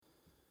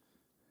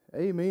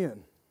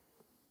Amen.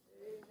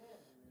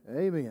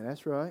 Amen.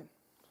 That's right.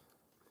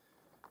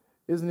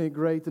 Isn't it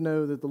great to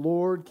know that the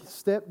Lord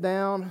stepped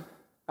down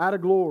out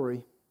of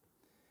glory,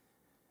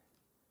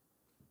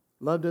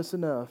 loved us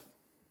enough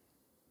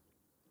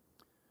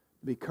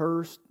to be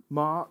cursed,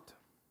 mocked,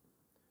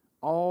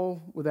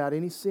 all without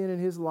any sin in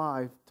His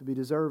life to be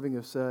deserving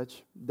of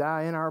such,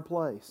 die in our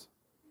place,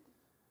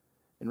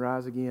 and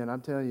rise again.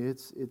 I'm telling you,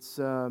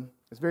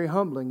 it's very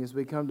humbling as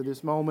we come to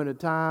this moment of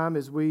time,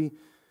 as we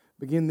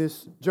begin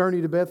this journey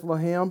to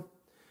Bethlehem,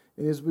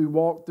 and as we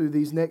walk through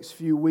these next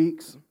few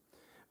weeks.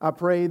 I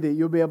pray that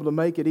you'll be able to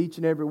make it each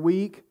and every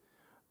week,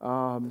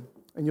 and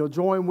you'll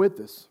join with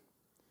us.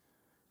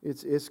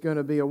 It's going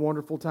to be a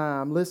wonderful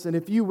time. Listen,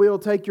 if you will,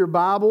 take your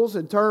Bibles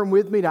and turn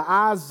with me to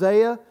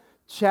Isaiah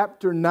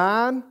chapter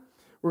 9.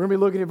 We're going to be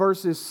looking at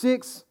verses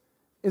 6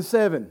 and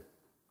 7.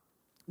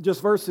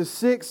 Just verses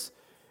 6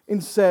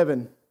 and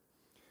 7.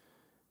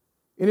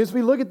 And as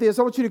we look at this,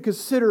 I want you to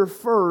consider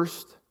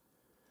first,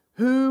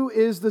 who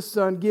is the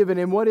Son given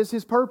and what is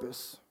His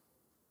purpose?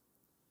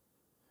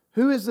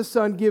 Who is the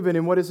Son given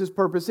and what is His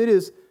purpose? It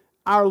is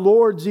our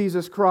Lord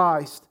Jesus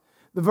Christ.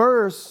 The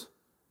verse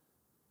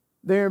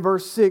there in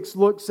verse 6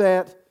 looks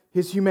at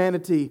His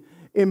humanity.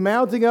 In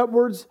mounting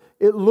upwards,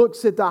 it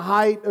looks at the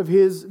height of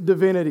His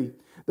divinity.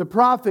 The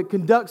prophet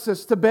conducts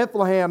us to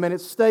Bethlehem and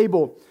its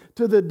stable,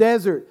 to the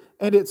desert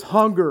and its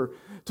hunger,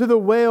 to the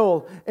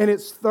well and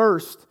its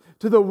thirst,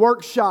 to the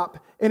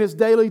workshop and its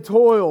daily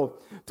toil,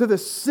 to the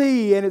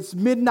sea and its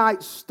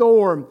midnight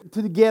storm,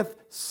 to the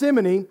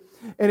Gethsemane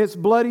and its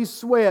bloody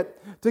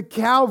sweat, to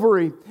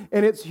Calvary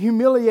and its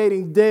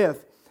humiliating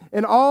death,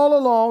 and all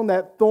along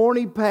that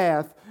thorny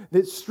path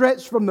that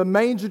stretched from the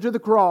manger to the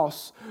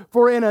cross.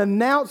 For in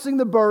announcing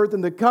the birth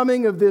and the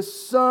coming of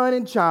this Son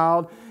and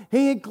child,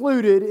 He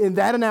included in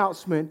that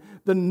announcement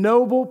the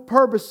noble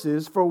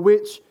purposes for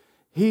which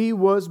He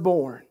was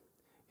born.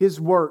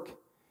 His work,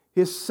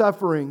 His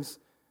sufferings,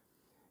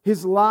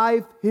 His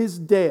life, His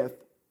death,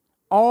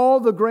 all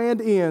the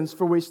grand ends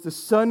for which the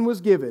Son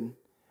was given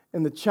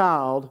and the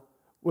child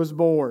was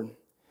born.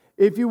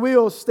 If you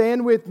will,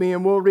 stand with me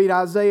and we'll read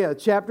Isaiah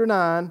chapter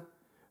 9,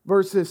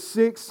 verses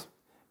 6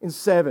 and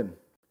 7. It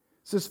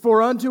says,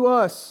 "For unto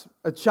us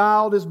a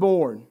child is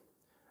born,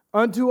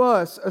 unto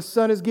us a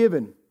son is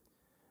given,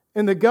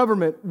 and the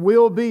government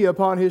will be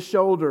upon His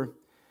shoulder,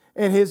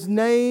 and His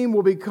name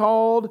will be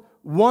called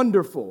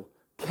Wonderful,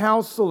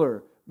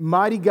 Counselor,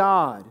 Mighty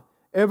God,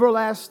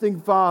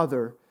 Everlasting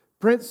Father,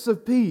 Prince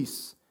of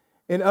Peace.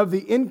 And of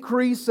the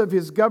increase of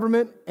His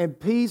government and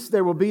peace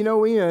there will be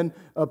no end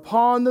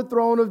upon the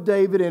throne of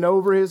David and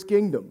over His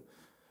kingdom,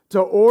 to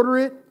order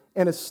it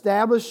and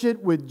establish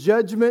it with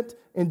judgment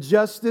and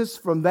justice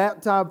from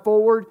that time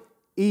forward,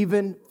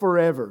 even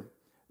forever.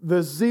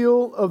 The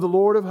zeal of the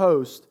Lord of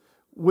hosts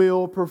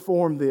will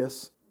perform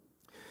this."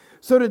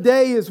 So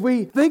today, as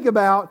we think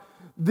about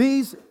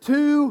these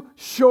two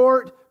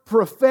short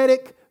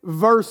prophetic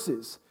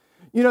verses,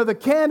 you know, the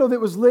candle that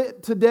was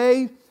lit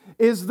today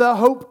is the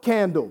hope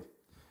candle,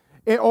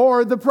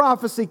 or the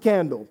prophecy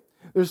candle.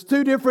 There's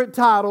two different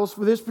titles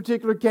for this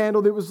particular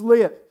candle that was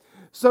lit.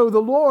 So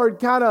the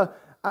Lord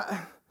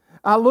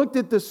I looked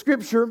at the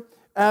scripture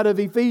out of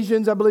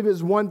Ephesians, I believe it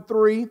was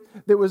 1:3,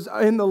 that was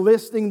in the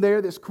listing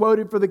there that's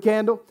quoted for the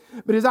candle.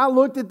 But as I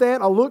looked at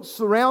that, I looked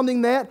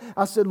surrounding that,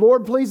 I said,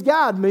 Lord, please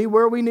guide me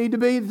where we need to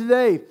be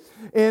today.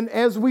 And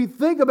as we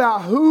think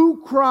about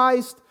who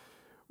Christ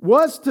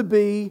was to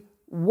be,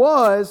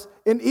 was,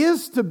 and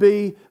is to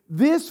be,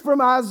 this from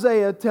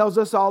Isaiah tells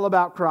us all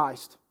about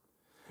Christ.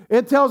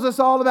 It tells us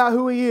all about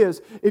who He is.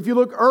 If you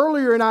look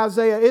earlier in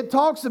Isaiah, it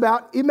talks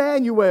about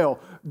Emmanuel,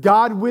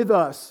 God with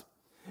us.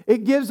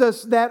 It gives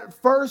us that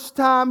first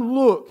time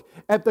look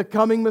at the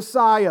coming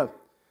Messiah.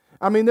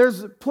 I mean,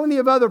 there's plenty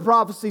of other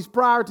prophecies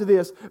prior to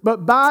this,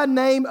 but by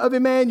name of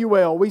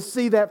Emmanuel, we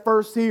see that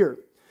first here.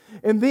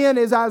 And then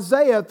as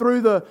Isaiah,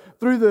 through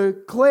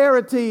the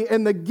clarity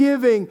and the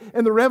giving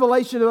and the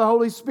revelation of the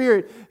Holy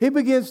Spirit, he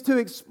begins to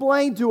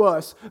explain to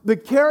us the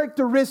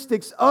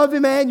characteristics of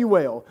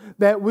Emmanuel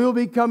that will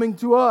be coming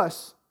to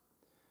us.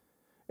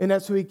 And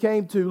that's who He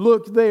came to.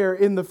 Look there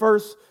in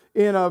verse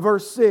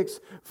 6.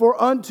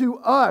 "For unto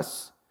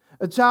us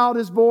a child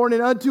is born,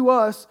 and unto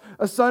us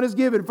a son is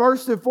given."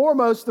 First and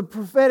foremost, the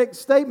prophetic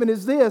statement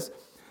is this: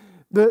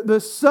 the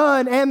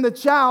son and the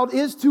child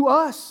is to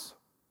us.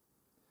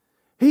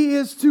 He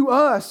is to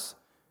us.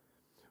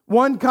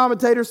 One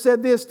commentator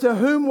said this: "To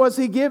whom was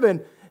He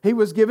given? He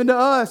was given to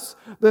us.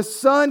 The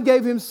Son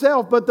gave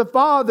Himself, but the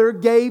Father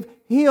gave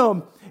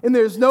Him." And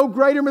there's no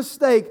greater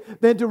mistake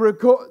than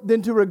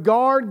to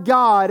regard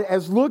God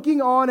as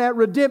looking on at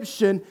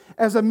redemption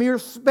as a mere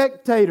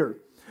spectator,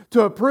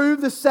 to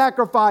approve the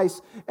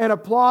sacrifice and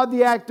applaud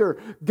the actor.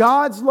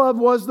 God's love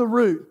was the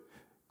root,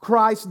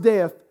 Christ's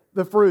death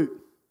the fruit.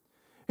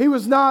 He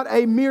was not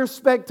a mere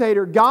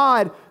spectator.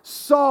 God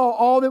saw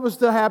all that was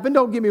to happen.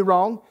 Don't get me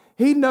wrong.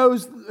 He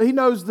knows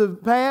the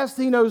past.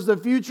 He knows the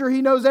future.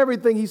 He knows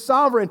everything. He's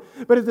sovereign.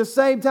 But at the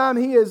same time,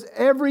 He is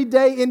every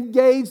day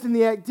engaged in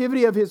the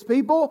activity of His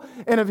people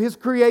and of His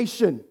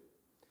creation.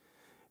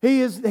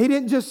 He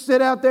didn't just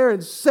sit out there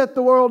and set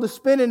the world to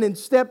spinning and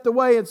stepped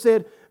away and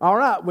said, all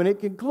right, when it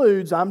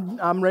concludes,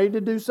 I'm ready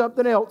to do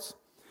something else.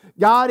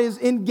 God is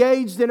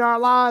engaged in our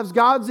lives.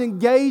 God's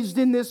engaged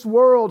in this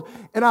world.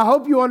 And I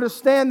hope you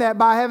understand that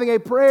by having a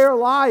prayer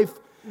life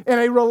and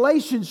a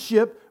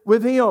relationship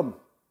with Him.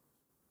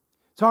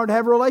 It's hard to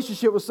have a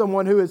relationship with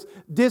someone who is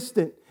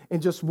distant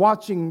and just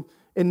watching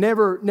and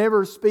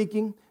never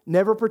speaking,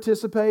 never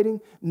participating,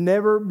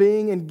 never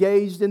being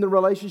engaged in the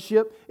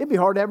relationship. It'd be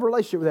hard to have a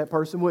relationship with that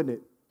person, wouldn't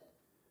it?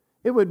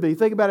 It would be.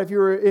 Think about if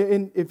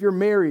you're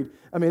married.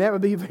 I mean, that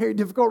would be a very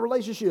difficult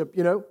relationship,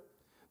 you know.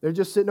 They're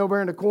just sitting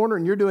over in the corner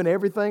and you're doing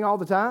everything all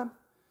the time.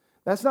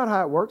 That's not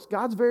how it works.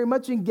 God's very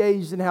much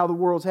engaged in how the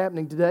world's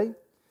happening today.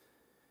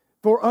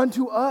 For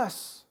unto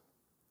us.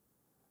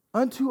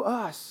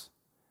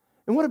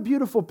 And what a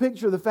beautiful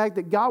picture of the fact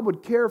that God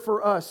would care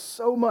for us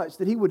so much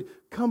that He would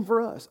come for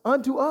us.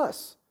 Unto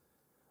us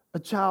a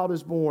child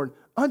is born.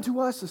 Unto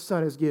us a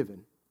son is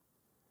given.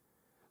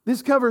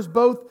 This covers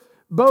both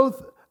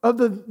of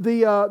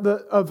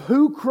of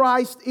who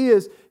Christ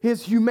is,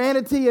 His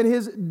humanity and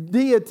His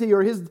deity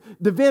or His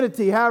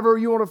divinity, however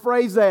you want to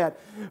phrase that.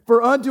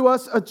 For unto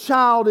us a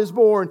child is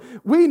born.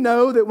 We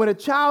know that when a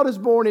child is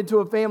born into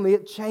a family,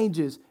 it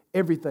changes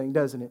everything,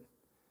 doesn't it?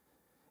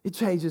 It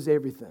changes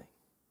everything.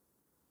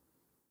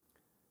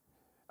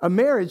 A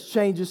marriage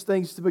changes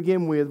things to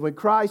begin with. When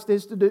Christ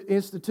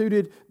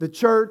instituted the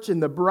church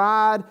and the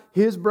bride,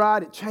 His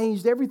bride, it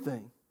changed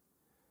everything.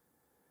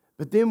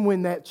 But then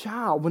when that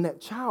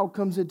child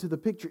comes into the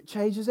picture, it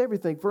changes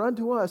everything. For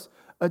unto us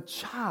a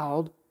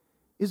child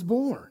is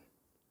born.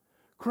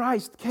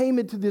 Christ came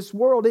into this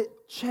world. It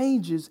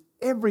changes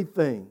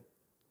everything.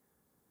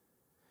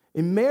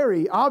 In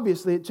Mary,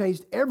 obviously, it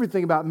changed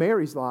everything about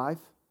Mary's life.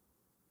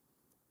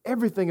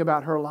 Everything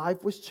about her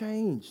life was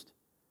changed.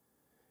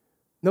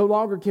 No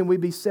longer can we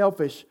be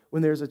selfish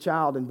when there's a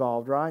child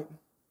involved, right?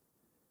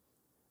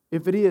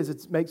 If it is,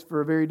 it makes for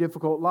a very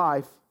difficult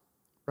life,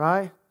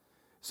 right?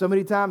 So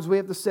many times we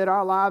have to set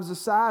our lives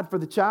aside for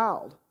the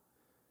child.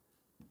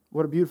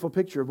 What a beautiful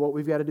picture of what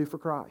we've got to do for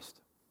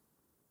Christ.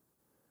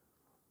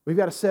 We've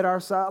got to set our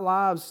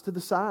lives to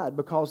the side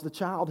because the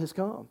child has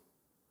come.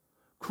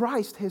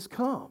 Christ has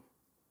come.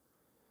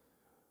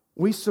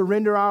 We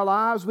surrender our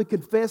lives. We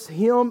confess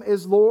Him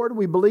as Lord.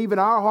 We believe in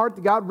our heart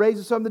that God raised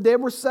us from the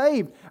dead. We're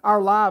saved.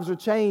 Our lives are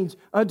changed.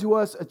 Unto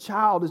us a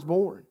child is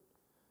born.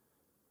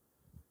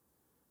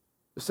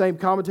 The same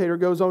commentator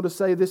goes on to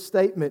say this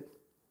statement,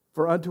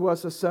 for unto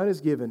us a son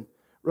is given,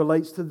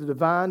 relates to the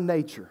divine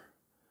nature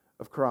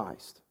of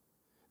Christ.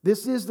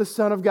 This is the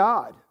Son of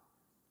God.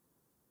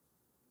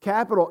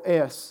 Capital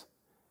S,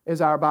 as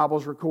our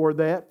Bibles record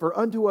that. For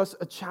unto us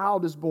a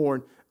child is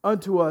born.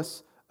 Unto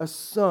us a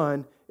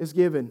son is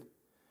given.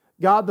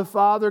 God the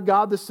Father,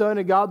 God the Son,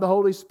 and God the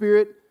Holy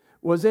Spirit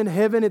was in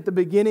heaven at the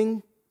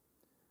beginning.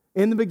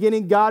 In the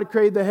beginning, God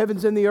created the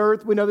heavens and the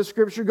earth. We know the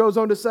Scripture goes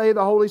on to say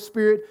the Holy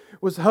Spirit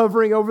was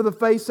hovering over the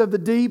face of the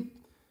deep.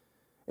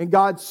 And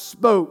God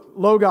spoke,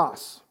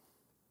 Logos.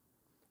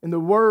 And the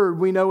Word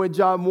we know in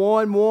John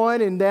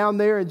 1:1 and down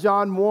there in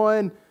John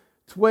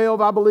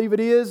 1:12, I believe it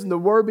is. And the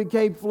Word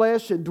became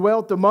flesh and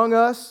dwelt among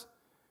us.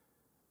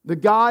 The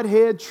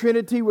Godhead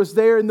Trinity was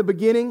there in the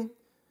beginning.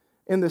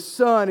 And the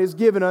Son is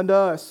given unto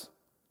us.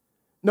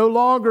 No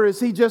longer is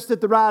He just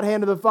at the right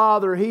hand of the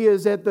Father. He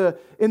is in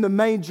the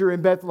manger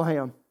in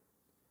Bethlehem.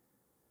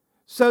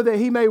 So that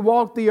He may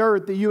walk the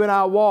earth that you and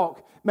I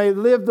walk. May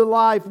live the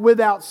life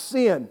without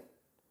sin.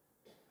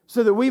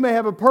 So that we may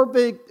have a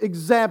perfect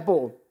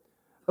example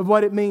of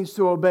what it means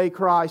to obey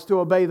Christ, to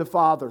obey the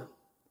Father.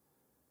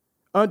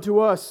 Unto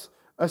us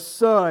a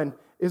Son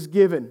is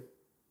given.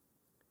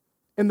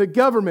 And the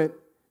government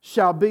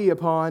shall be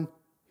upon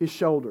His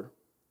shoulder.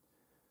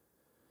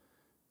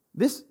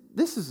 This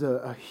is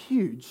a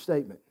huge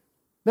statement.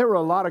 There were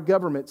a lot of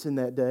governments in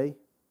that day.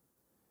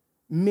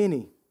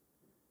 Many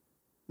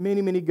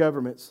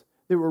governments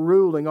that were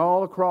ruling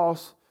all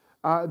across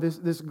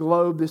this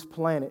globe, this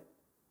planet.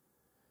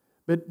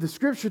 But the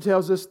Scripture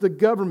tells us the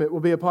government will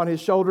be upon His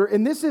shoulder.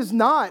 And this is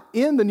not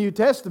in the New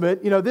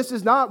Testament. You know, this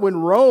is not when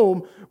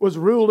Rome was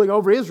ruling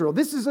over Israel.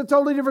 This is a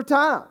totally different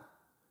time.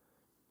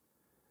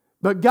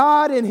 But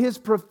God in His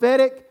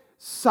prophetic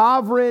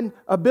sovereign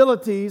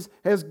abilities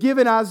has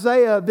given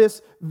Isaiah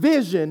this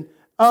vision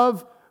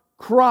of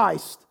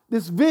Christ,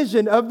 this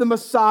vision of the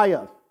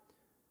Messiah.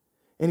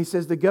 And he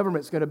says the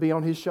government's going to be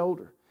on His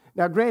shoulder.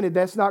 Now, granted,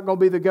 that's not going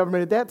to be the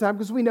government at that time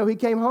because we know He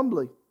came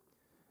humbly.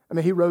 I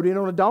mean, He rode in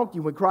on a donkey.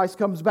 When Christ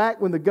comes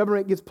back, when the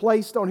government gets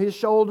placed on His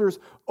shoulders,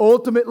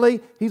 ultimately,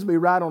 He's going to be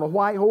riding on a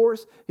white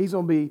horse. He's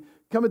going to be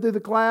coming through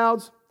the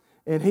clouds.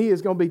 And He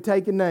is going to be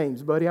taking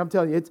names, buddy. I'm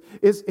telling you,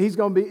 it's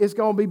going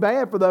to be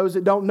bad for those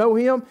that don't know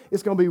Him.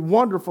 It's going to be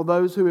wonderful for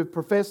those who have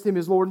professed Him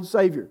as Lord and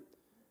Savior.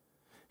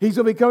 He's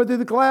going to be coming through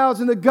the clouds,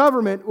 and the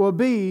government will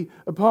be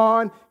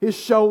upon His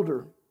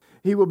shoulder.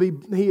 He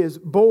is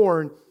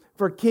born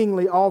for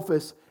kingly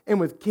office and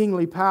with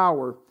kingly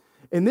power.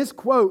 And this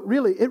quote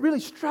really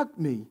struck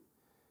me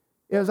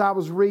as I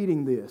was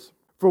reading this.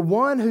 For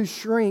one who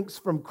shrinks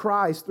from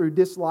Christ through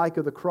dislike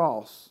of the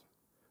cross,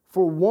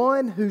 for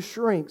one who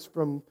shrinks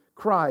from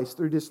Christ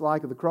through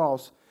dislike of the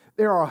cross,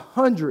 there are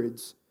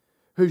hundreds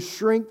who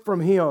shrink from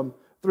Him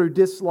through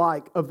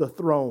dislike of the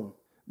throne.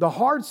 The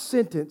hard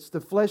sentence to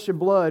flesh and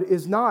blood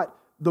is not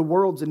the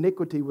world's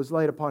iniquity was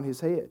laid upon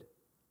His head,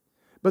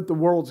 but the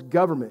world's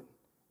government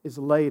is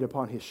laid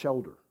upon His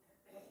shoulder.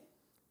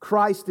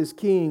 Christ is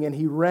King and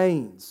He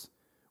reigns,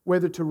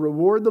 whether to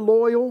reward the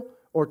loyal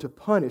or to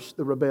punish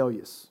the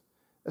rebellious.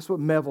 That's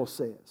what Melville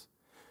says.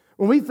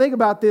 When we think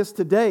about this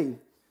today,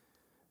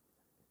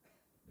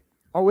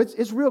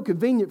 it's real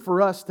convenient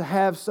for us to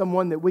have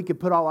someone that we could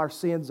put all our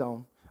sins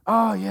on.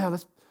 Oh yeah,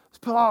 let's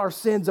put all our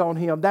sins on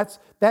him. That's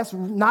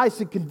nice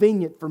and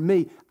convenient for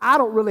me. I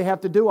don't really have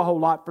to do a whole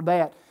lot for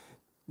that.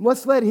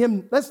 Let's let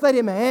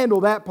him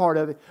handle that part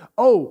of it.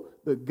 Oh,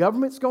 the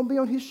government's going to be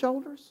on his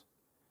shoulders?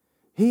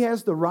 He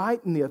has the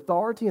right and the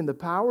authority and the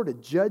power to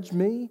judge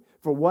me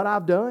for what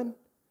I've done?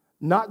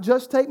 Not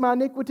just take my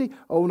iniquity?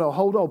 Oh no,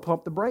 hold on,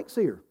 pump the brakes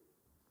here.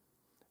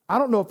 I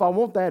don't know if I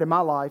want that in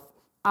my life.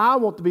 I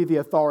want to be the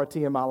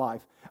authority in my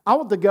life. I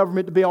want the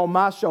government to be on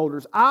my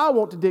shoulders. I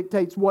want to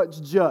dictate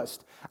what's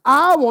just.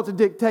 I want to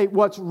dictate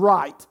what's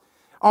right.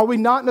 Are we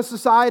not in a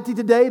society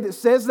today that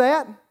says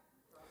that?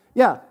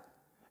 Yeah.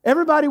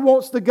 Everybody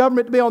wants the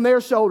government to be on their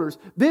shoulders.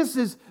 This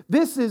is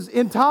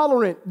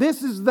intolerant.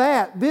 This is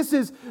that. This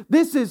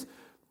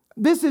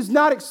is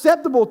not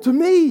acceptable to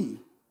me.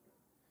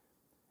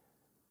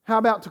 How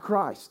about to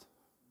Christ?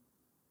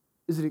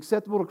 Is it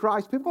acceptable to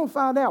Christ? People are going to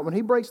find out when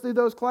He breaks through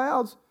those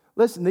clouds.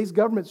 Listen, these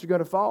governments are going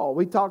to fall.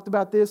 We talked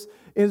about this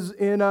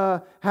in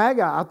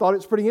Haggai. I thought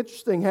it's pretty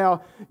interesting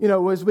how,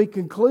 as we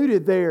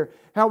concluded there,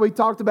 how we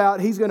talked about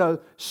He's going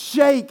to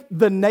shake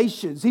the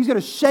nations. He's going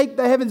to shake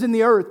the heavens and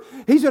the earth.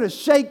 He's going to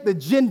shake the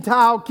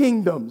Gentile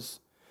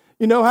kingdoms.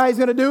 You know how He's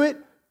going to do it?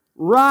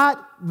 Right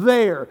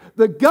there.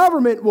 The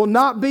government will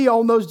not be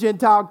on those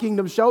Gentile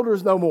kingdoms'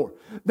 shoulders no more.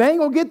 They ain't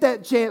going to get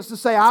that chance to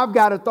say, I've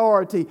got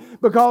authority.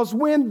 Because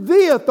when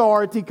the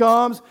authority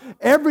comes,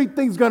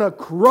 everything's going to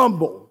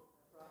crumble.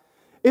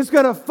 It's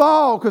going to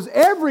fall because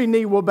every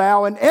knee will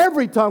bow and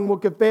every tongue will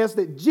confess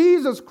that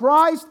Jesus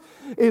Christ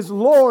is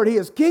Lord. He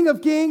is King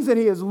of kings and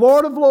He is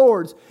Lord of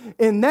lords.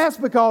 And that's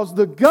because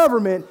the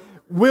government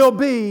will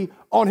be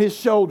on His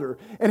shoulder.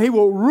 And He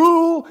will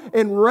rule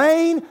and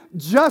reign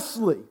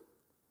justly.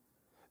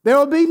 There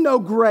will be no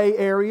gray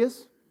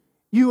areas.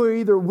 You are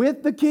either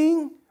with the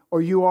King or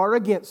you are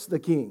against the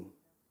King.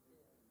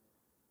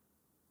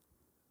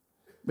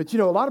 But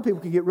a lot of people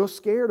can get real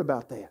scared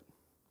about that.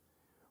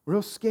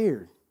 Real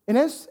scared. And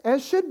as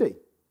should be.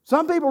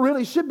 Some people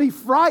really should be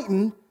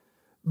frightened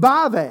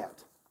by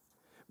that.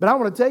 But I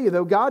want to tell you,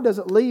 though, God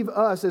doesn't leave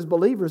us as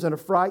believers in a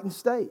frightened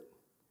state.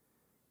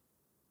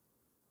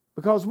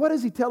 Because what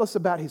does He tell us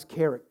about His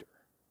character?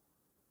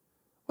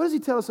 What does He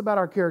tell us about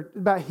our character,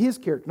 about His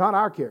character, not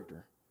our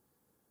character?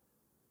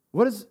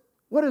 What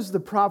does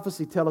the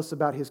prophecy tell us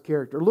about His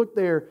character? Look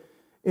there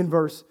in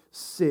verse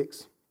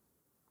 6.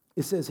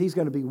 It says He's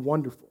going to be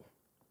wonderful.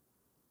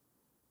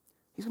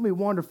 He's going to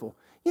be wonderful.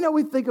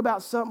 We think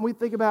about something, we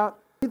think about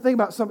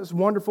something that's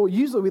wonderful.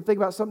 Usually we think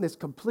about something that's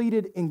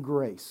completed in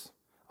grace.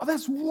 Oh,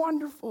 that's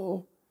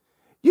wonderful.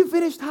 You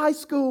finished high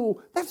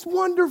school. That's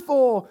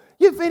wonderful.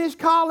 You finished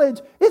college.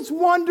 It's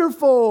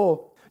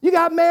wonderful. You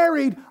got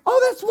married.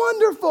 Oh, that's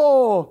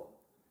wonderful.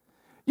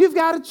 You've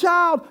got a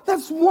child.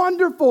 That's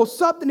wonderful.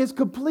 Something is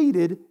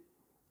completed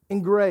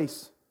in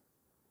grace.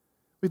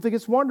 We think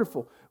it's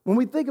wonderful. When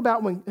we think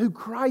about who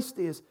Christ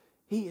is,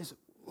 He is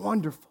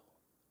wonderful.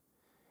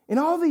 And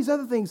all these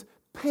other things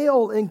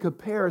pale in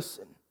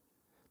comparison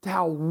to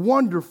how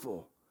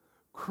wonderful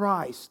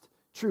Christ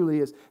truly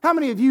is. How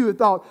many of you have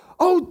thought,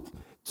 oh,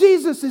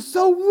 Jesus is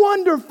so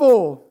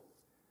wonderful.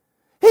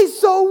 He's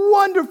so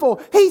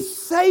wonderful. He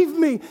saved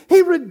me.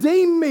 He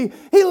redeemed me.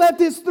 He left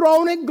His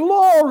throne in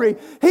glory.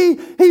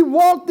 He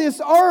walked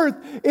this earth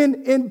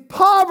in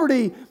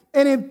poverty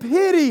and in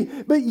pity,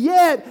 but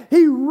yet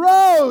He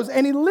rose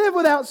and He lived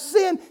without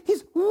sin.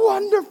 He's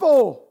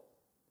wonderful.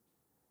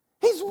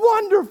 He's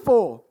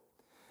wonderful.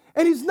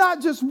 And He's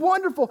not just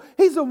wonderful,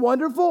 He's a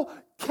wonderful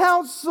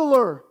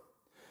counselor.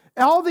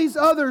 All these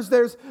others,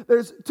 there's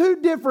two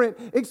different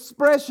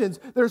expressions.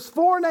 There's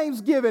 4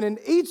 names given, and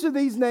each of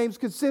these names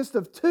consists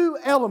of 2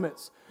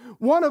 elements,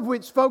 one of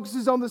which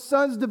focuses on the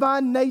Son's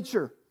divine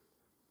nature.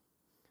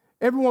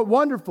 Everyone,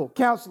 wonderful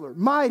counselor,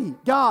 mighty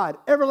God,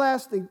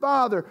 everlasting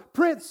Father,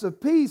 Prince of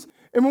Peace.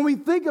 And when we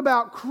think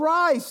about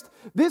Christ,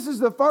 this is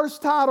the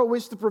first title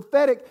which the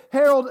prophetic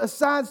herald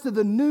assigns to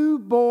the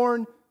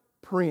newborn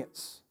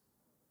Prince.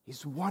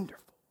 He's wonderful.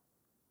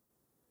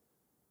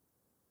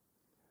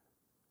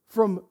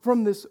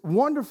 From this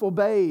wonderful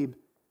babe,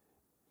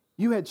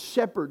 you had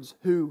shepherds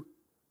who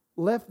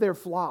left their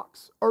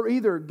flocks, or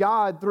either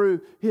God,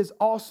 through His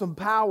awesome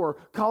power,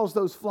 caused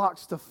those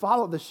flocks to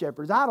follow the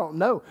shepherds. I don't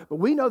know, but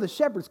we know the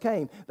shepherds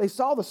came. They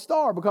saw the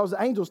star because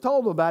the angels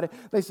told them about it.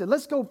 They said,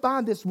 let's go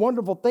find this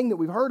wonderful thing that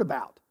we've heard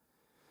about.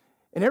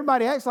 And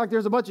everybody acts like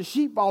there's a bunch of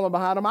sheep following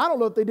behind them. I don't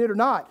know if they did or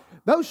not.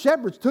 Those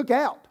shepherds took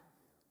out.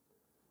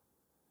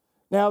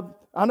 Now,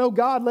 I know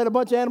God led a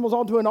bunch of animals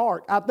onto an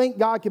ark. I think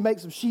God can make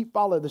some sheep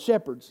follow the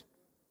shepherds.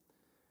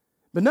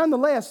 But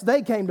nonetheless,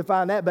 they came to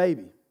find that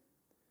baby.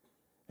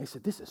 They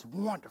said, this is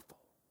wonderful.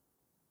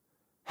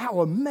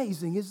 How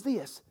amazing is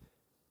this?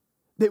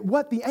 That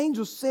what the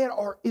angels said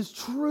is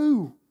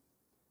true.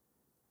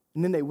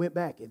 And then they went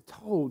back and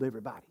told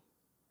everybody.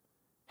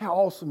 How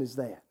awesome is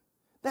that?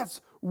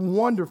 That's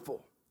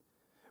wonderful.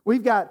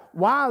 We've got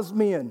wise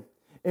men.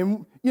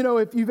 And, you know,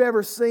 if you've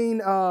ever seen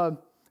the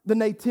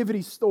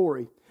nativity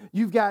story,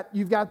 you've got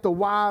the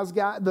wise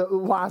guys,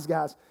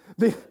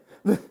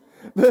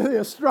 the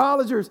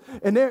astrologers,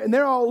 and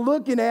they're all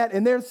looking at,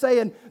 and they're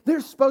saying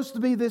there's supposed to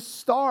be this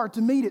star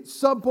to meet at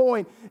some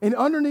point, and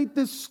underneath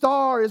this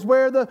star is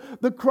where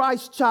the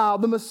Christ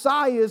child, the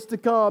Messiah, is to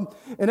come.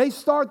 And they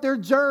start their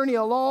journey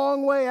a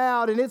long way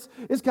out, and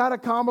it's kind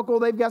of comical.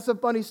 They've got some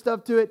funny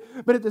stuff to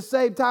it, but at the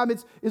same time,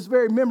 it's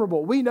very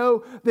memorable. We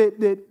know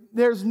that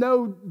there's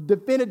no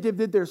definitive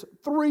that there's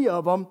three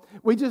of them.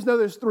 We just know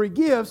there's three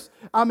gifts.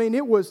 I mean,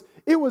 it was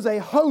a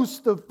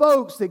host of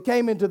folks that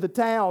came into the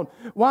town.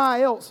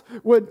 Why else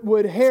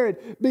would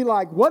Herod be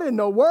like, what in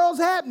the world's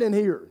happening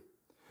here?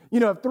 You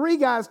know, if three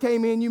guys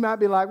came in, you might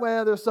be like,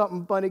 well, there's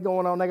something funny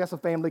going on. They got some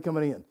family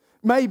coming in.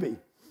 Maybe,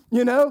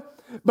 you know.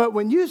 But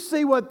when you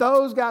see what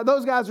those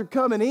guys are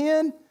coming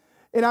in,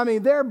 and I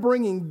mean, they're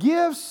bringing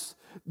gifts.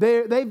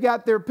 They've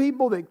got their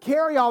people that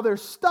carry all their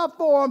stuff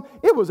for them.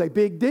 It was a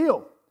big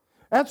deal.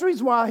 That's the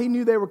reason why he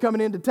knew they were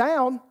coming into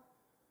town.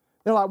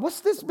 They're like,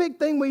 what's this big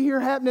thing we hear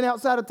happening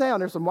outside of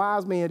town? There's some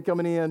wise men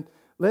coming in.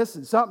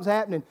 Listen, something's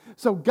happening.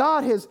 So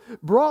God has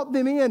brought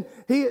them in.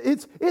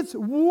 It's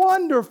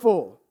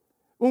wonderful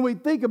when we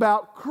think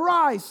about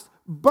Christ's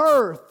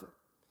birth.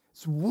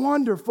 It's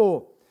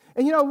wonderful.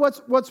 And you know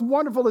what's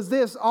wonderful is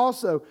this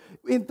also,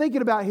 in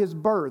thinking about his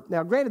birth.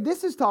 Now, granted,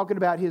 this is talking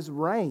about his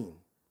reign.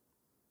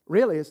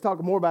 Really, it's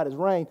talking more about his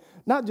reign,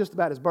 not just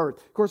about his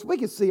birth. Of course, we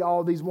can see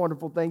all these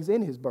wonderful things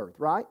in his birth,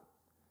 right?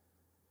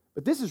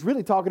 But this is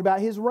really talking about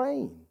his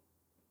reign.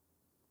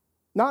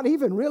 Not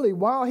even really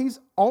while he's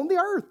on the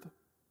earth.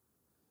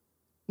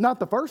 Not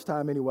the first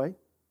time, anyway.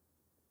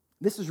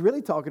 This is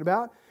really talking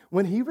about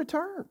when he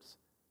returns.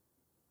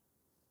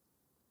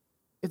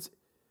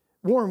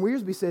 Warren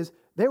Wiersbe says,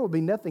 there will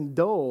be nothing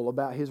dull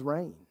about his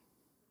reign.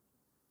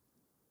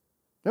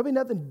 There'll be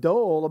nothing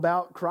dull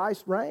about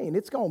Christ's reign.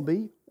 It's going to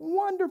be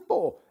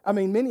wonderful. I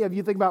mean, many of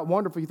you think about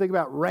wonderful. You think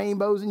about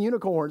rainbows and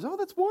unicorns. Oh,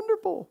 that's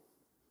wonderful.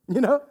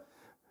 You know?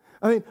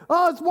 I mean,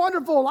 oh, it's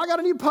wonderful. I got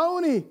a new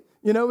pony.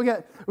 You know, we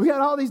got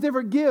all these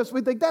different gifts.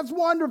 We think that's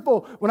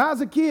wonderful. When I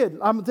was a kid,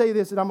 I'm going to tell you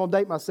this, and I'm going to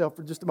date myself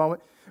for just a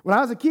moment. When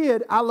I was a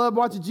kid, I loved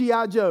watching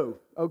G.I. Joe,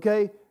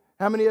 okay?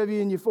 How many of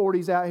you in your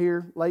 40s out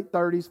here, late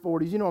 30s,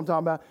 40s, you know what I'm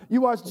talking about?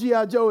 You watched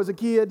G.I. Joe as a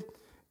kid,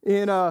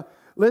 and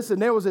listen,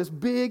 there was this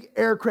big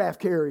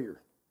aircraft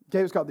carrier. Okay,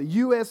 it was called the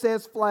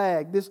USS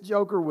Flag. This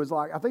joker was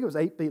like, I think it was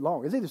 8 feet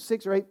long. It's either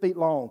 6 or 8 feet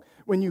long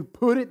when you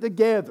put it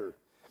together.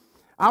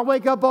 I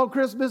wake up on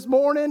Christmas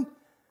morning,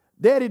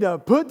 Daddy done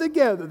put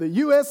together the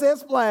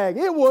USS Flag.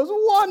 It was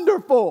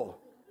wonderful.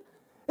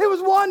 It was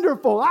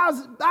wonderful. I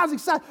was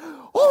excited.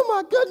 Oh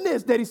my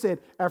goodness, Daddy said,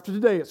 after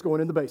today it's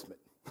going in the basement.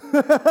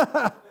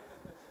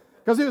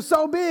 Because it was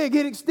so big,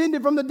 it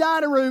extended from the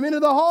dining room into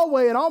the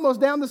hallway and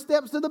almost down the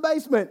steps to the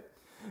basement.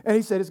 And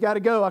he said, it's got to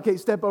go. I can't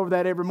step over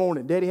that every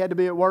morning. Daddy had to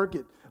be at work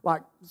at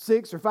like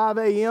 6 or 5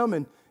 a.m.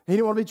 and he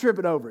didn't want to be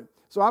tripping over it.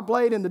 So I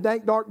played in the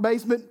dank, dark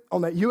basement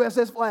on that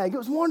USS Flag. It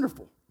was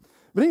wonderful.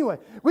 But anyway,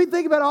 we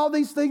think about all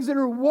these things that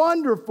are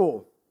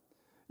wonderful,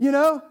 you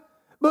know.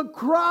 But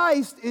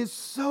Christ is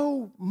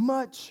so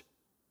much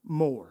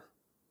more.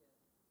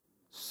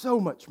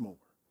 So much more.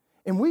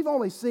 And we've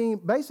only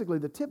seen basically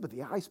the tip of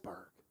the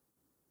iceberg.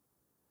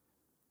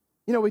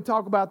 You know, we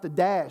talk about the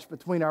dash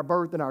between our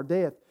birth and our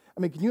death. I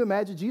mean, can you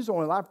imagine? Jesus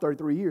only lived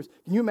 33 years.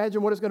 Can you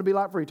imagine what it's going to be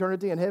like for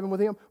eternity in heaven with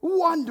him?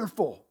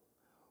 Wonderful.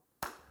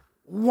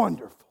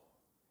 Wonderful.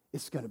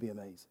 It's going to be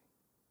amazing.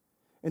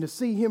 And to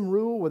see him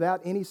rule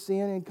without any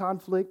sin and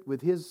conflict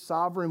with his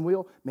sovereign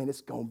will, man,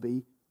 it's going to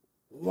be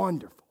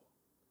wonderful.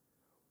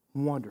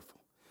 Wonderful.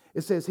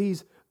 It says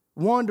he's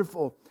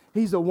wonderful.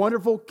 He's a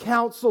wonderful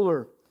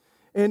counselor.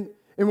 And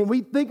when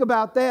we think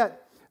about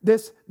that,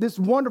 this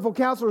wonderful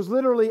counselor is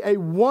literally a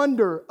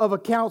wonder of a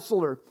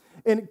counselor.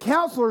 And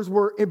counselors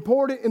were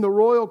important in the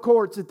royal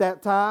courts at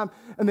that time.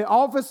 And the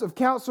office of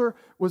counselor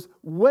was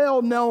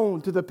well known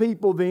to the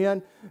people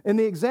then. And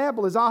the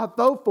example is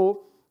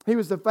Ahithophel. He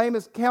was the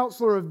famous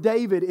counselor of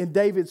David in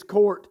David's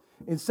court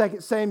in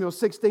 2 Samuel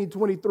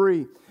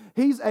 16:23.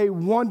 He's a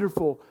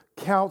wonderful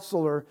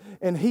counselor.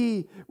 And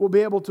he will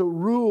be able to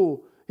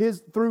rule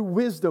through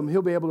wisdom.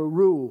 He'll be able to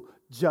rule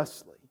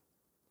justly.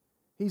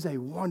 He's a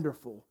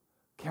wonderful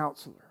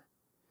counselor.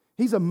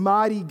 He's a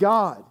mighty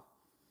God.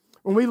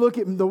 When we look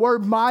at the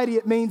word mighty,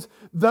 it means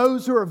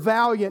those who are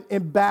valiant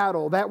in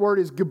battle. That word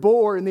is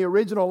Gabor in the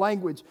original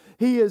language.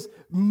 He is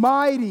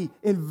mighty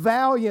and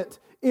valiant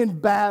in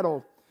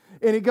battle.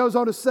 And it goes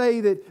on to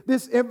say that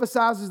this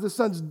emphasizes the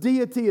Son's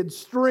deity and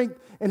strength,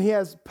 and he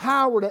has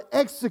power to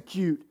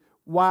execute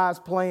wise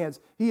plans.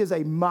 He is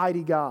a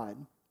mighty God.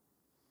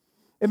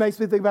 It makes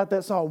me think about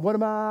that song, what a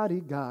mighty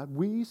God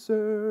we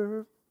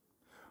serve.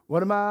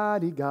 What a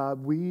mighty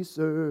God we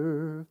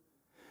serve.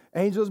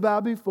 Angels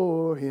bow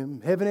before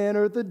him. Heaven and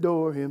earth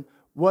adore him.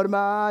 What a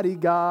mighty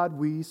God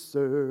we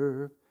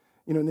serve.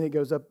 You know, and then it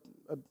goes up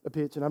a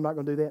pitch, and I'm not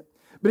going to do that.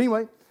 But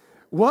anyway,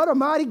 what a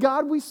mighty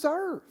God we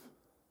serve.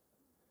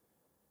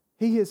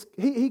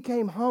 He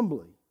came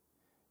humbly.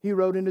 He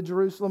rode into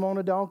Jerusalem on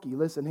a donkey.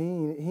 Listen, he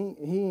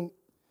ain't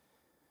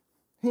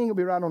going to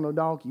be riding on a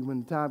donkey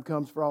when the time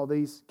comes for all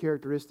these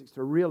characteristics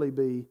to really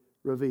be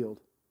revealed.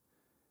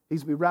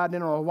 He's going to be riding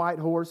in on a white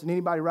horse, and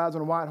anybody who rides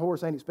on a white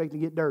horse ain't expecting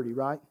to get dirty,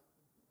 right?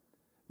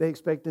 They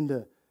expect him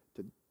to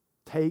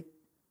take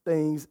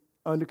things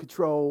under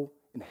control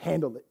and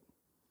handle it.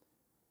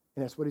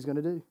 And that's what he's going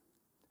to do.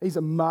 He's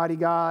a mighty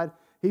God.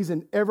 He's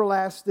an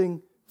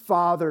everlasting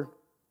Father.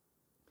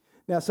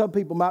 Now, some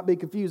people might be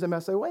confused. They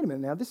might say, wait a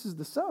minute now, this is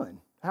the Son.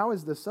 How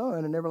is the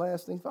Son an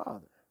everlasting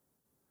Father?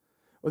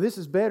 Well, this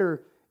is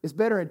better. It's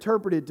better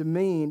interpreted to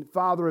mean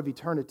Father of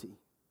eternity.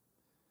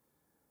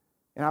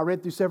 And I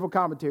read through several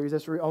commentaries.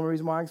 That's the only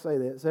reason why I can say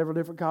that. Several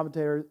different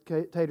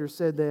commentators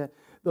said that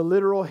the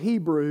literal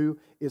Hebrew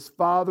is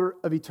Father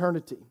of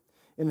eternity.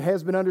 And it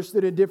has been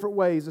understood in different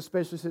ways,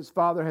 especially since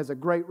Father has a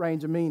great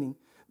range of meaning.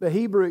 The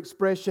Hebrew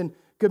expression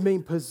could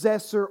mean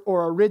possessor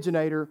or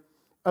originator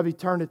of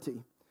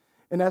eternity.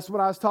 And that's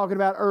what I was talking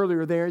about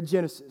earlier there in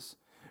Genesis,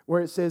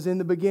 where it says, in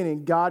the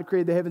beginning, God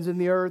created the heavens and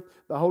the earth.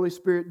 The Holy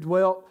Spirit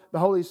dwelt. The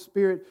Holy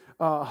Spirit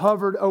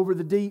hovered over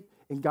the deep,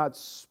 and God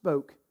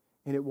spoke,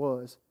 and it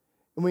was.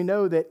 And we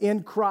know that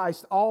in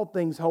Christ, all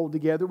things hold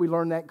together. We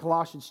learned that in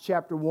Colossians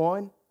chapter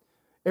 1.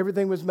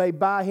 Everything was made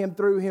by Him,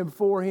 through Him,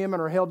 for Him,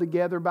 and are held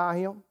together by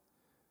Him.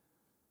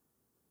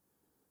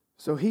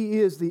 So He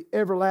is the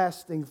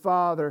everlasting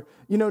Father.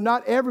 You know,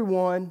 not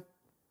everyone,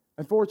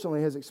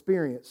 unfortunately, has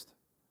experienced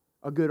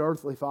a good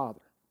earthly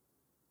father.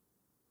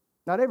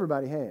 Not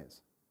everybody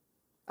has.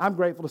 I'm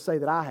grateful to say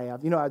that I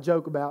have. You know, I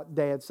joke about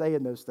Dad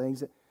saying those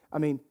things. I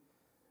mean,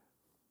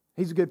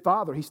 he's a good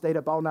father. He stayed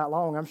up all night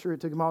long. I'm sure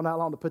it took him all night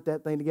long to put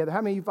that thing together.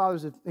 How many of you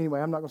fathers have,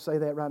 anyway, I'm not going to say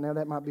that right now.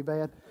 That might be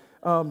bad.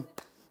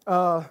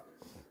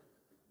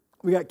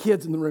 We got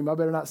kids in the room. I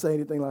better not say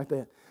anything like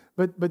that.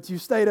 But you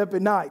stayed up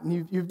at night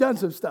and you've done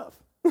some stuff.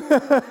 You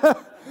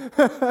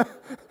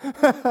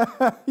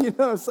know what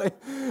I'm saying?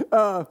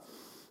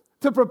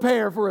 To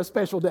prepare for a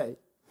special day.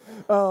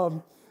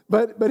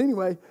 But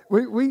anyway,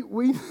 we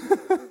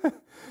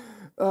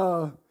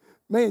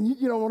man,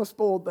 you don't want to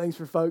spoil things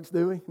for folks,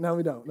 do we? No,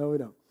 we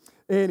don't.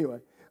 Anyway,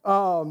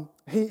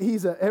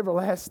 he's an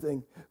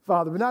everlasting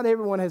Father, but not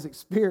everyone has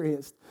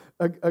experienced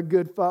a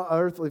good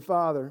earthly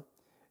father.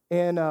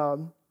 And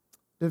a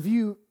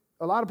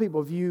lot of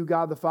people view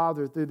God the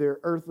Father through their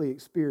earthly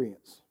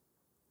experience.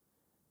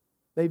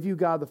 They view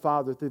God the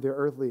Father through their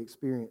earthly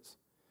experience.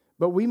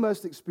 But we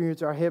must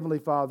experience our Heavenly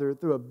Father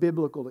through a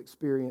biblical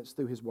experience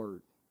through His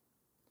Word.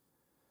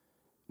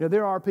 You know,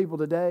 there are people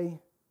today,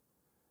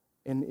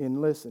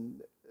 and listen,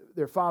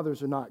 their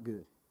fathers are not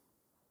good.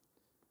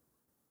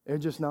 They're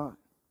just not.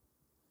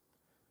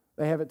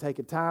 They haven't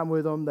taken time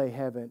with them. They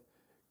haven't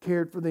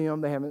cared for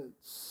them. They haven't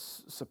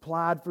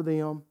supplied for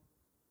them.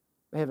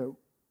 They haven't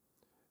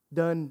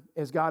done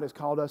as God has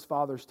called us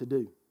fathers to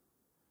do.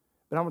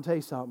 But I'm going to tell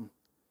you something.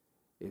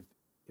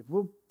 If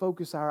we'll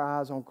focus our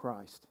eyes on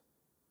Christ,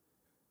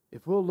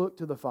 if we'll look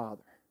to the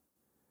Father,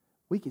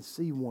 we can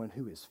see one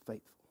who is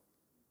faithful,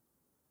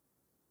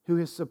 who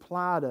has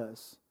supplied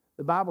us.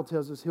 The Bible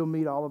tells us He'll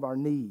meet all of our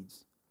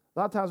needs. A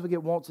lot of times we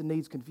get wants and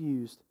needs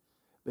confused,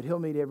 but He'll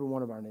meet every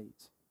one of our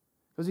needs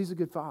because He's a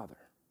good Father.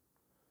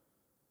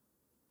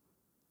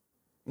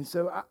 And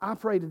so I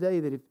pray today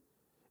that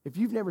if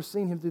you've never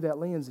seen Him through that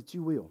lens, that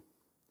you will.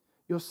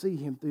 You'll see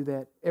Him through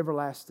that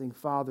everlasting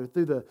Father,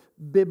 through the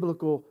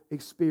biblical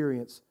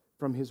experience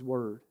from His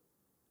Word.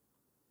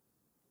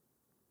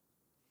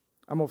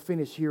 I'm going to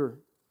finish here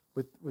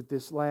with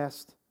this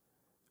last.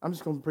 I'm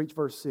just going to preach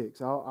verse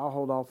 6. I'll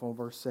hold off on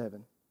verse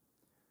 7.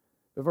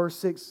 But verse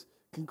 6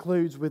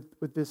 concludes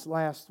with this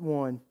last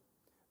one,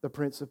 the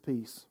Prince of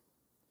Peace.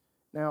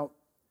 Now,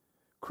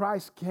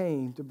 Christ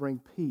came to bring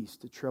peace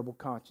to troubled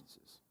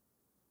consciences.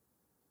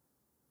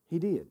 He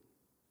did.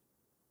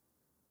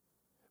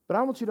 But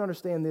I want you to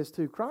understand this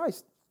too.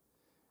 Christ,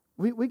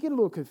 we get a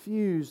little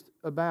confused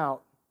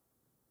about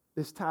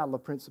this title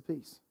of Prince of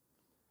Peace.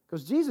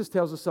 Because Jesus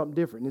tells us something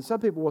different. And some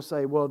people will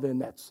say, well, then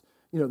that's,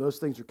 those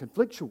things are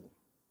conflictual.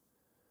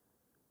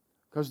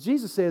 Because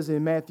Jesus says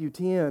in Matthew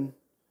 10,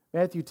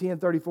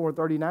 34 and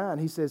 39,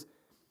 He says,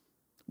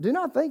 do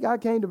not think I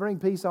came to bring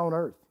peace on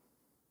earth.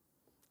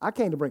 I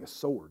came to bring a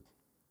sword.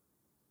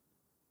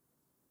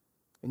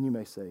 And you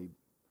may say,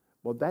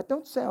 well, that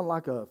don't sound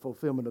like a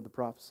fulfillment of the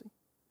prophecy.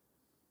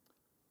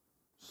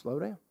 Slow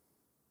down.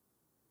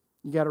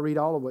 You got to read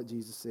all of what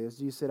Jesus says.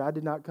 Jesus said, I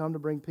did not come to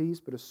bring peace,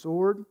 but a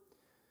sword,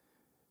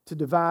 to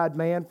divide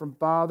man from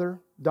father,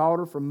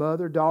 daughter from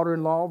mother,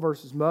 daughter-in-law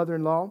versus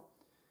mother-in-law.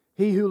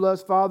 He who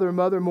loves father or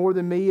mother more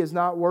than me is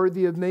not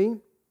worthy of me.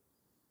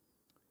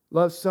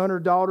 Loves son or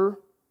daughter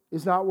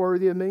is not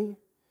worthy of me,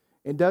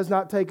 and does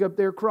not take up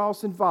their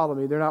cross and follow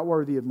me, they're not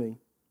worthy of me.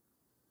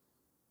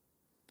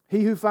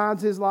 He who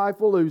finds his life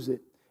will lose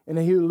it, and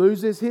he who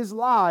loses his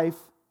life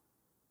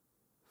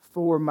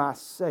for my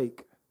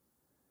sake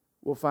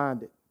will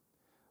find it.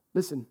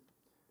 Listen,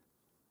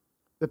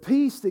 the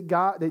peace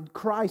that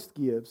Christ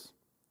gives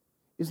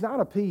is not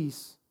a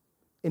peace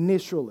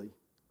initially.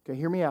 Okay,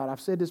 hear me out.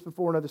 I've said this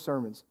before in other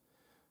sermons.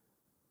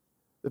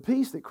 The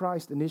peace that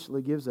Christ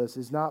initially gives us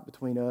is not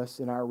between us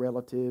and our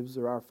relatives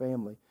or our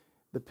family.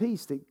 The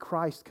peace that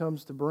Christ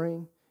comes to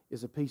bring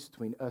is a peace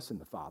between us and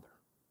the Father.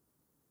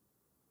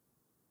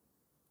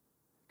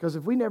 Because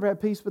if we never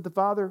have peace with the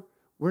Father,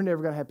 we're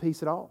never going to have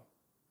peace at all.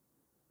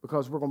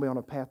 Because we're going to be on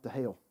a path to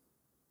hell.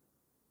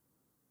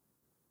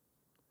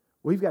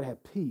 We've got to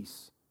have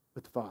peace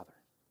with the Father.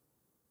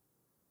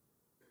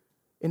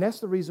 And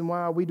that's the reason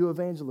why we do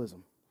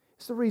evangelism.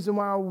 It's the reason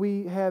why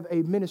we have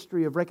a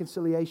ministry of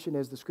reconciliation,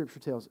 as the Scripture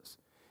tells us.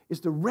 It's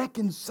to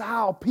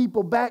reconcile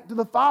people back to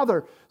the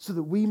Father so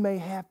that we may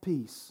have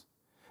peace.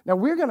 Now,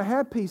 we're going to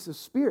have peace of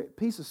spirit,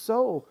 peace of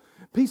soul,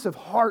 peace of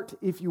heart,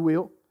 if you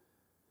will,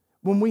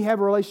 when we have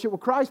a relationship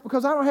with Christ,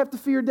 because I don't have to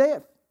fear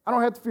death. I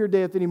don't have to fear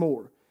death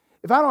anymore.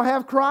 If I don't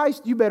have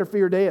Christ, you better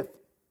fear death.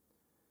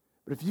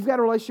 But if you've got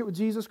a relationship with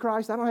Jesus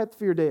Christ, I don't have to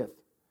fear death.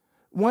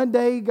 One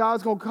day,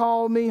 God's going to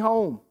call me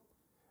home.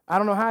 I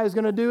don't know how He's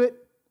going to do it.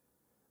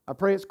 I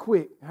pray it's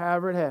quick,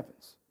 however it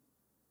happens.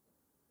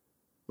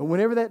 But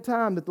whenever that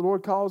time that the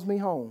Lord calls me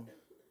home,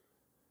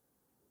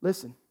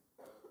 listen,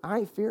 I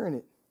ain't fearing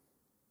it.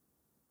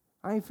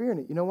 I ain't fearing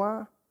it. You know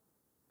why?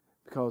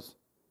 Because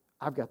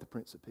I've got the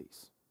Prince of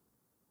Peace.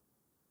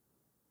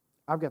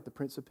 I've got the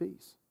Prince of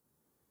Peace.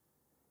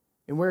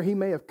 And where He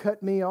may have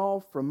cut me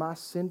off from my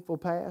sinful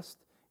past,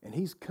 and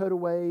He's cut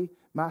away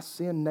my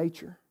sin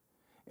nature,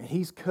 and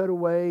He's cut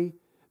away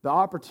the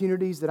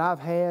opportunities that I've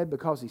had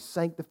because He's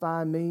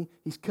sanctifying me,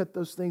 He's cut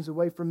those things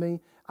away from me.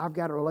 I've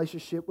got a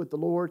relationship with the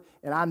Lord,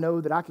 and I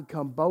know that I can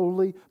come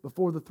boldly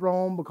before the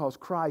throne because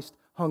Christ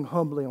hung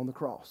humbly on the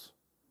cross.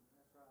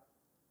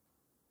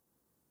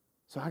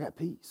 So I got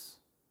peace.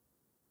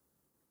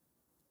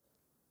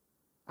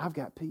 I've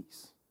got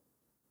peace.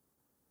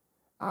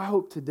 I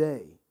hope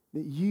today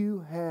that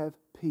you have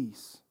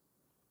peace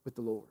with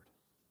the Lord.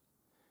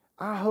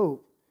 I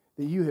hope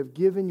that you have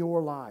given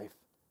your life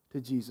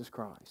to Jesus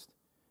Christ.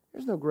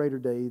 There's no greater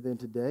day than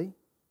today.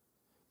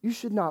 You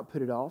should not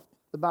put it off.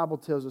 The Bible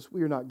tells us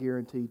we are not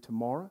guaranteed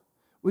tomorrow.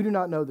 We do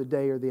not know the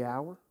day or the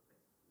hour.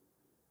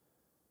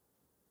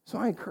 So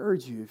I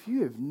encourage you, if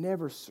you have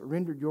never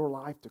surrendered your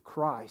life to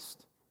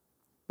Christ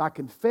by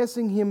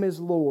confessing Him as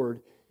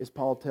Lord, as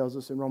Paul tells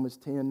us in Romans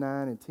 10,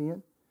 9 and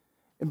 10,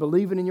 and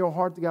believing in your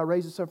heart that God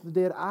raised Himself from the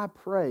dead, I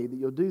pray that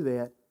you'll do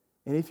that.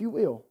 And if you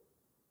will,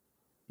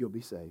 you'll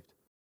be saved.